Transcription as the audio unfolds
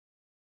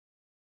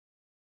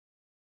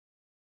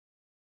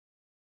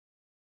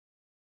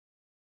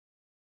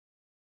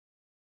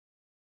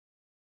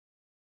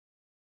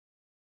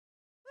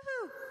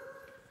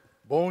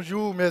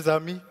Bonjour, mes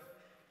amis.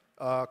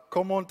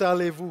 Comment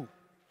allez-vous?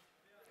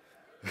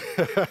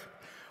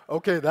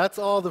 Okay, that's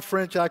all the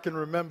French I can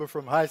remember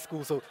from high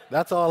school, so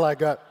that's all I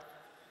got.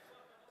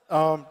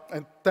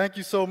 And thank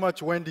you so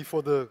much, Wendy,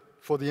 for the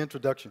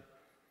introduction.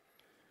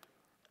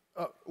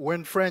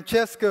 When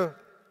Francesca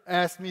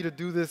asked me to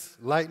do this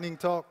lightning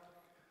talk,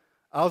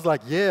 I was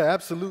like, yeah,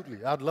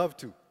 absolutely, I'd love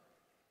to.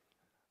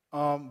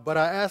 But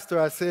I asked her,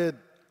 I said,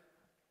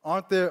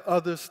 aren't there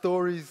other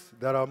stories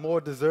that are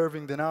more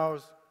deserving than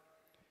ours?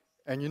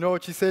 And you know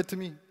what she said to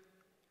me?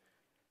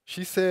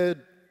 She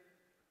said,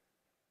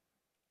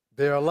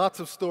 there are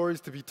lots of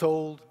stories to be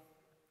told,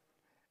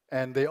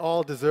 and they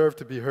all deserve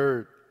to be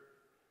heard.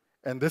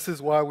 And this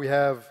is why we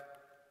have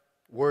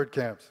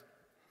WordCamps.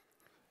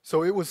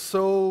 So it was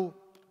so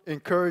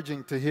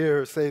encouraging to hear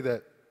her say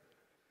that.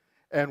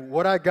 And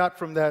what I got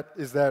from that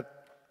is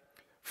that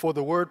for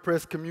the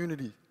WordPress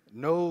community,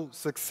 no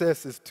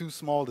success is too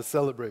small to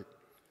celebrate.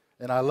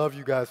 And I love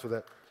you guys for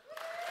that.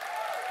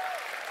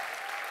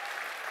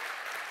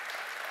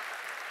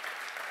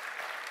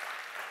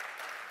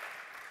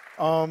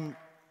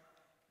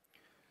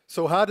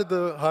 So how did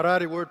the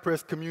Harare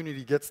WordPress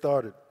community get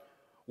started?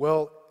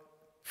 Well,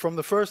 from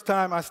the first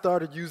time I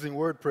started using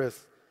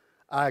WordPress,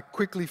 I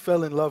quickly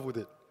fell in love with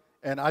it.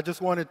 And I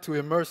just wanted to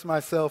immerse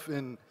myself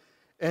in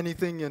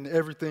anything and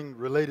everything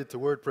related to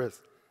WordPress.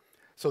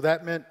 So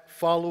that meant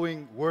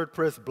following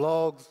WordPress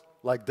blogs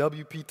like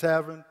WP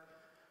Tavern.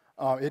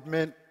 It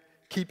meant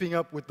keeping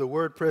up with the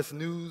WordPress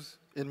news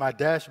in my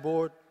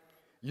dashboard.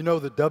 You know,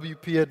 the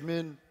WP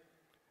admin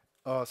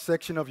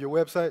section of your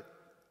website.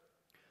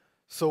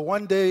 So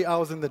one day I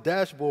was in the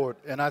dashboard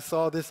and I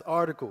saw this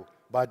article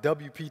by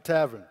WP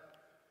Tavern,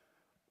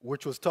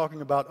 which was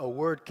talking about a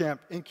WordCamp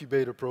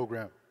Incubator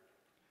program.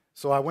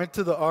 So I went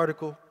to the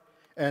article,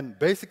 and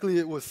basically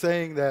it was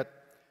saying that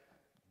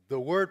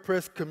the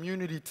WordPress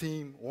Community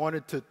Team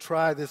wanted to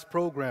try this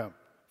program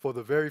for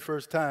the very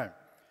first time,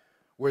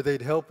 where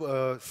they'd help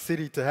a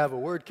city to have a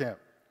WordCamp.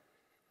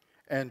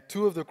 And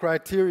two of the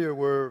criteria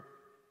were,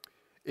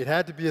 it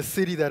had to be a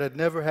city that had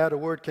never had a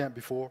WordCamp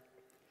before,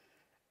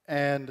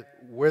 and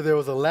where there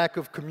was a lack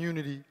of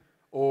community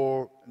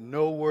or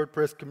no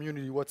WordPress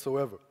community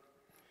whatsoever.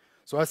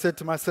 So I said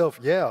to myself,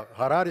 yeah,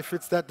 Harare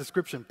fits that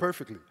description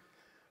perfectly,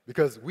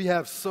 because we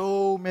have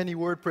so many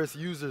WordPress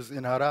users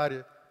in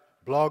Harare,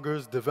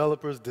 bloggers,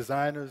 developers,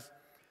 designers,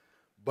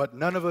 but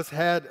none of us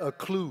had a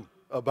clue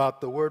about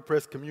the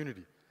WordPress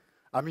community.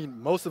 I mean,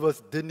 most of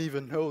us didn't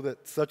even know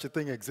that such a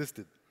thing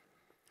existed.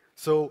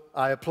 So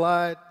I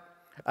applied.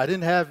 I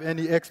didn't have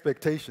any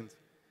expectations.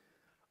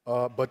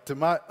 But to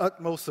my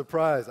utmost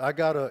surprise, I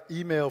got an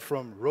email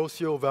from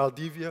Rocio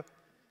Valdivia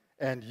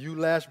and Hugh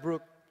Lashbrook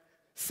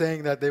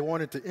saying that they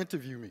wanted to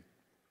interview me.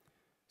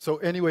 So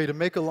anyway, to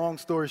make a long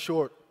story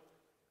short,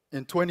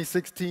 in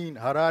 2016,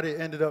 Harare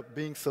ended up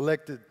being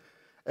selected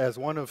as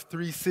one of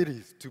 3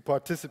 cities to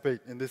participate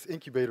in this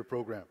incubator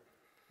program.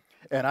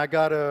 And I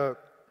got a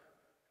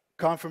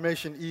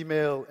confirmation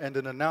email and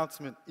an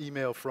announcement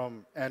email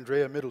from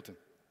Andrea Middleton.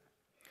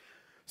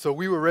 So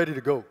we were ready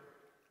to go.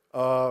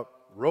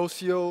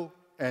 Rocio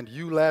and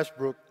Hugh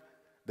Lashbrook,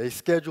 they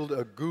scheduled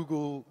a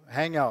Google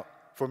Hangout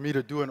for me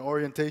to do an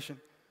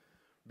orientation.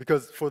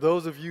 Because for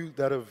those of you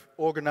that have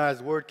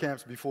organized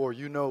WordCamps before,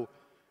 you know,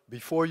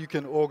 before you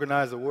can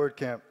organize a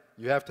WordCamp,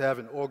 you have to have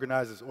an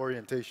organizer's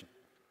orientation.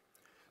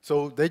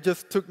 So they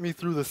just took me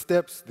through the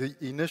steps, the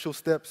initial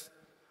steps,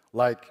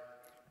 like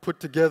put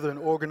together an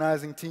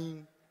organizing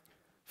team,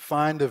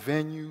 find a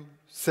venue,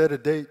 set a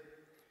date.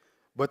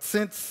 But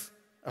since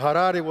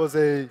Harare was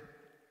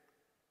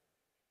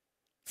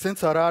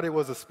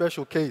a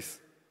special case,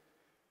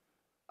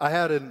 I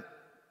had an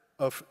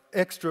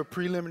extra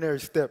preliminary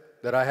step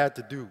that I had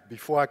to do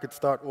before I could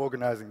start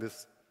organizing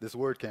this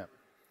WordCamp.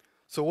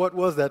 So what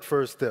was that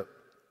first step?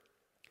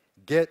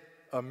 Get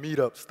a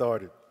meetup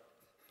started.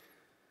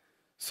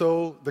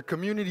 So the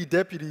community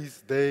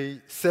deputies,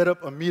 they set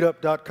up a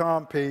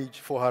meetup.com page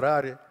for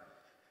Harare,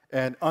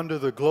 and under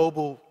the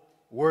global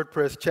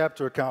WordPress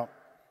chapter account,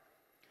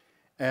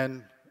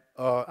 and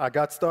I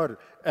got started.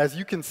 As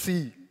you can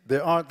see,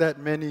 there aren't that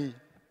many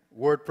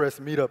WordPress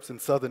meetups in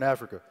Southern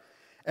Africa.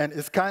 And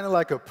it's kind of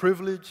like a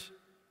privilege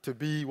to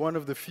be one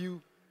of the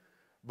few,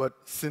 but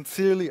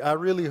sincerely, I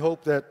really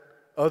hope that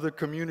other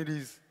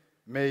communities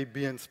may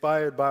be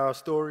inspired by our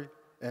story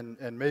and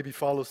maybe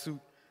follow suit,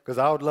 because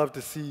I would love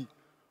to see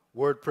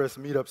WordPress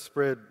meetups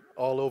spread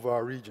all over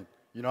our region.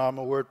 You know, I'm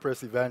a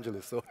WordPress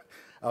evangelist, so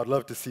I would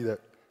love to see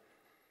that.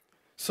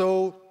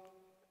 So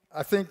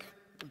I think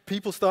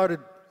people started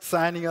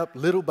signing up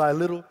little by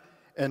little,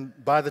 and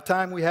by the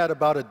time we had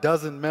about a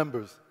dozen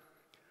members,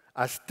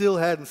 I still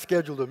hadn't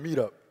scheduled a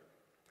meetup.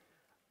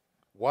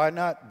 Why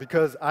not?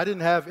 Because I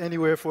didn't have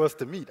anywhere for us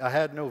to meet. I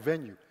had no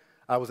venue.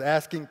 I was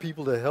asking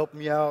people to help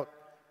me out,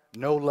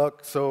 no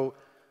luck. So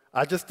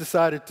I just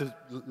decided to,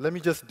 let me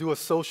just do a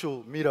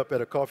social meetup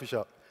at a coffee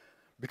shop.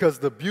 Because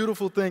the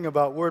beautiful thing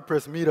about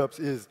WordPress meetups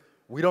is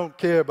we don't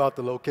care about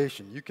the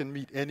location. You can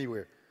meet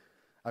anywhere.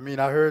 I mean,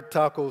 I heard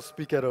Taco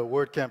speak at a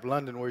WordCamp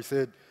London where he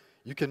said,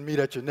 you can meet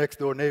at your next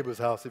door neighbor's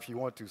house if you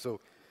want to. So,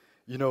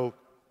 you know,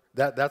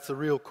 that's a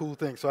real cool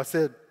thing. So I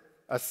said,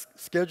 I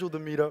scheduled the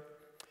meetup.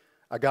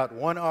 I got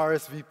one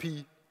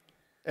RSVP,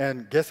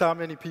 and guess how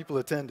many people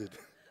attended?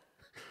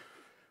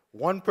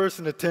 One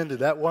person attended.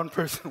 That one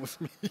person was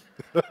me.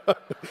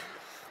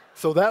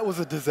 So that was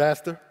a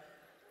disaster.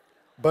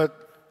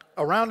 But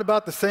around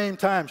about the same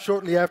time,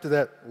 shortly after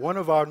that, one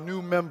of our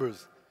new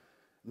members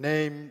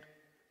named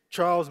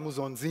Charles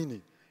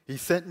Muzonzini, he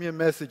sent me a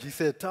message. He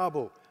said,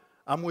 Thabo,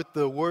 I'm with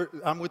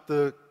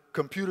the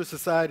Computer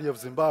Society of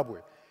Zimbabwe,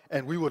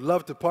 and we would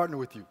love to partner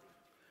with you.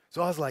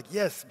 So I was like,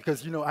 yes,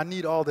 because, you know, I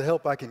need all the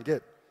help I can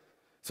get.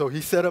 So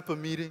he set up a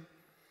meeting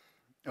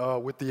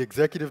with the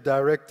executive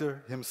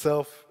director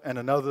himself and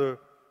another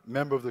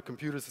member of the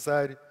Computer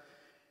Society.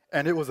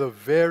 And it was a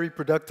very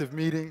productive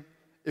meeting.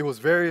 It was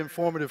very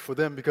informative for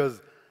them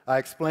because I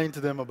explained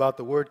to them about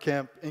the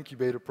WordCamp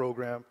Incubator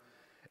program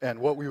and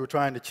what we were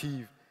trying to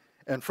achieve.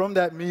 And from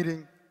that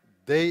meeting,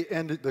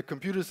 the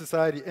Computer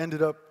Society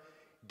ended up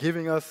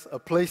giving us a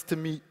place to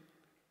meet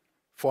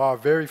for our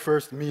very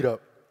first meetup.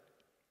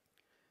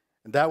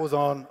 And that was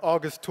on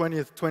August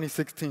 20th,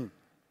 2016.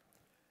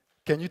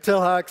 Can you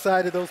tell how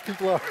excited those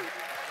people are?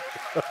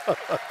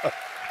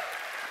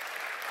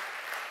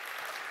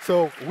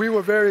 So we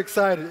were very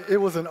excited. It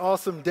was an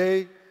awesome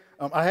day.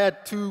 I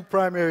had two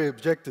primary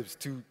objectives: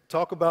 to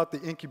talk about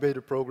the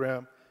incubator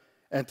program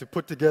and to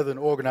put together an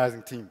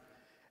organizing team.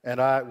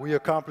 And we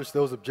accomplished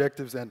those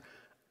objectives, and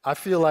I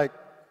feel like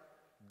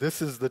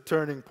this is the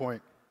turning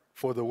point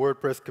for the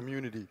WordPress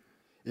community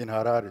in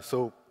Harare.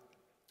 So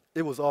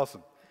it was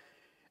awesome.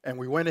 And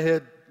we went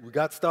ahead, we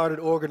got started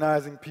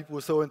organizing, people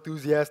were so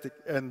enthusiastic,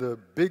 and the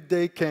big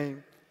day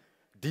came,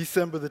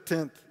 December the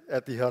 10th,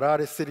 at the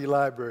Harare City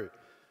Library.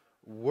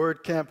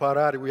 WordCamp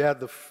Harare, we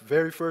had the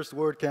very first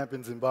WordCamp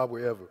in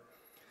Zimbabwe ever.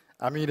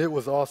 I mean, it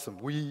was awesome.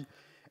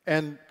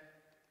 And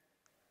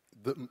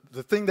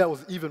the thing that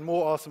was even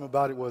more awesome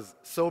about it was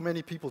so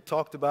many people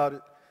talked about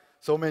it,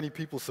 so many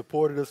people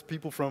supported us,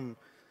 people from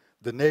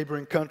the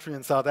neighboring country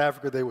in South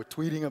Africa, they were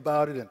tweeting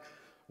about it, and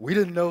we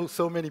didn't know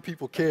so many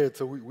people cared,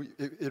 so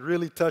it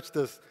really touched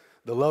us,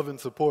 the love and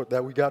support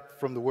that we got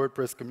from the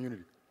WordPress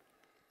community.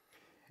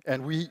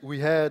 And we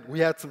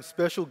had some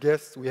special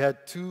guests. We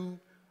had two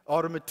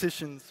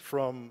automaticians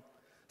from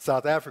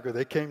South Africa.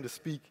 They came to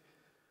speak,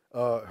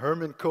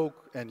 Herman Koch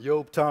and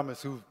Job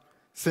Thomas, who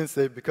since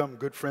they've become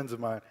good friends of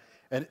mine.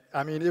 And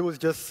I mean, it was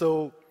just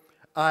so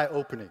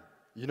eye-opening.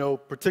 You know,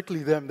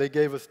 particularly them, they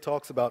gave us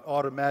talks about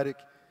Automatic.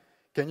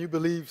 Can you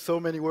believe so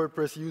many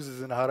WordPress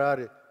users in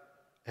Harare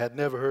had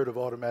never heard of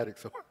Automatic?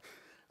 So,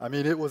 I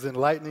mean, it was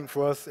enlightening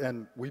for us,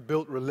 and we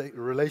built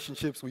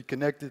relationships, we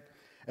connected,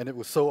 and it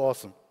was so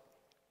awesome.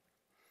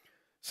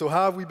 So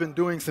how have we been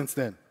doing since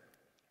then?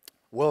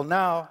 Well,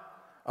 now,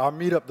 our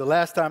meetup, the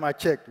last time I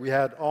checked, we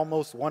had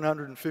almost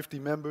 150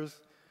 members.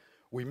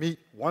 We meet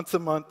once a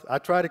month. I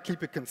try to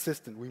keep it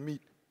consistent. We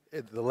meet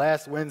the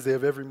last Wednesday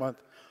of every month.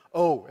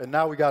 Oh, and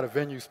now we got a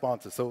venue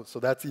sponsor, so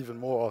that's even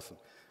more awesome.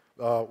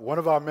 One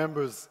of our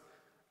members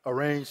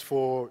arranged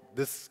for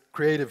this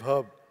creative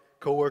hub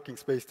co-working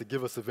space to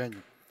give us a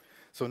venue.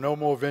 So no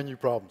more venue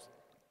problems.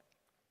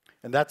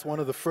 And that's one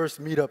of the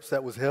first meetups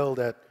that was held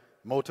at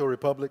Moto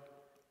Republic.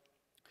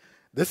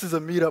 This is a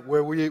meetup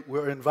where we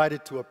were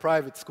invited to a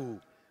private school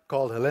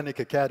called Hellenic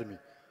Academy.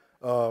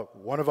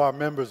 One of our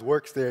members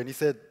works there, and he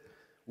said,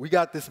 we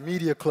got this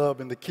media club,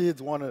 and the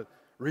kids want to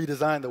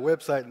redesign the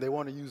website, and they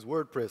want to use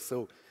WordPress.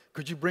 So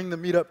could you bring the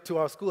meetup to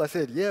our school? I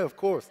said, yeah, of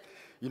course.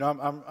 You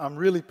know, I'm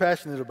really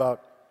passionate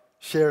about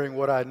sharing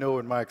what I know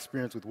and my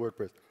experience with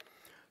WordPress.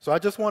 So I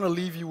just want to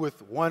leave you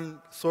with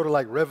one sort of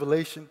like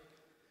revelation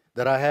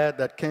that I had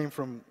that came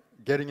from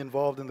getting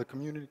involved in the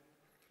community.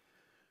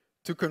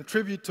 To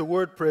contribute to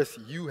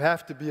WordPress, you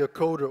have to be a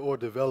coder or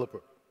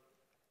developer.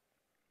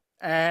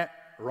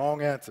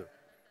 Wrong answer.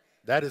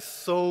 That is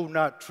so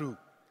not true.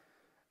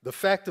 The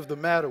fact of the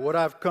matter, what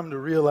I've come to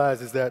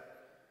realize is that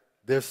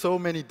there's so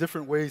many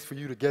different ways for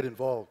you to get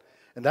involved.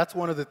 And that's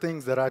one of the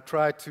things that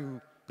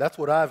that's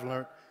what I've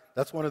learned.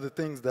 That's one of the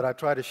things that I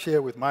try to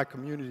share with my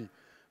community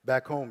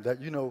back home,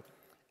 that, you know,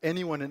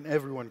 anyone and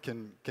everyone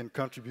can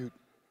contribute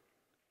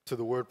to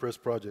the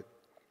WordPress project.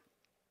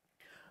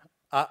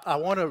 I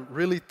want to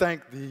really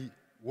thank the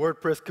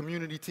WordPress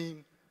community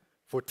team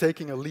for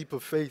taking a leap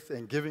of faith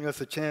and giving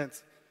us a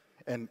chance.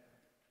 And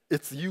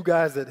it's you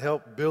guys that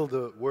helped build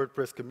the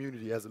WordPress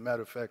community, as a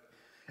matter of fact.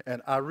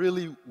 And I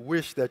really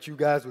wish that you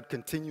guys would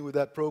continue with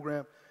that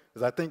program,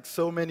 because I think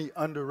so many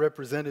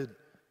underrepresented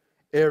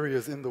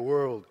areas in the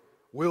world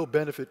will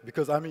benefit,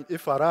 because, I mean,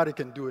 if Harare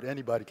can do it,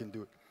 anybody can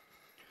do it.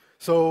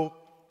 So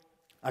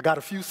I got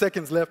a few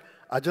seconds left.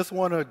 I just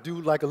want to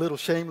do like a little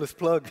shameless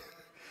plug.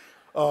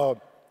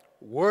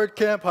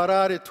 WordCamp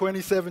Harare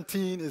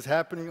 2017 is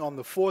happening on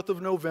the 4th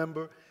of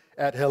November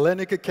at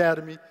Hellenic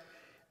Academy.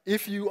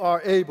 If you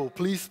are able,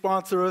 please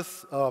sponsor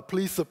us,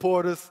 please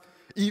support us.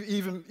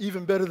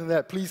 Even better than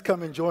that, please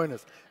come and join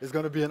us. It's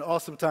going to be an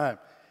awesome time.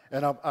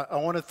 And I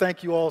want to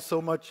thank you all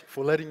so much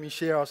for letting me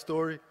share our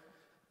story.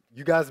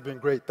 You guys have been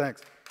great.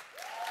 Thanks.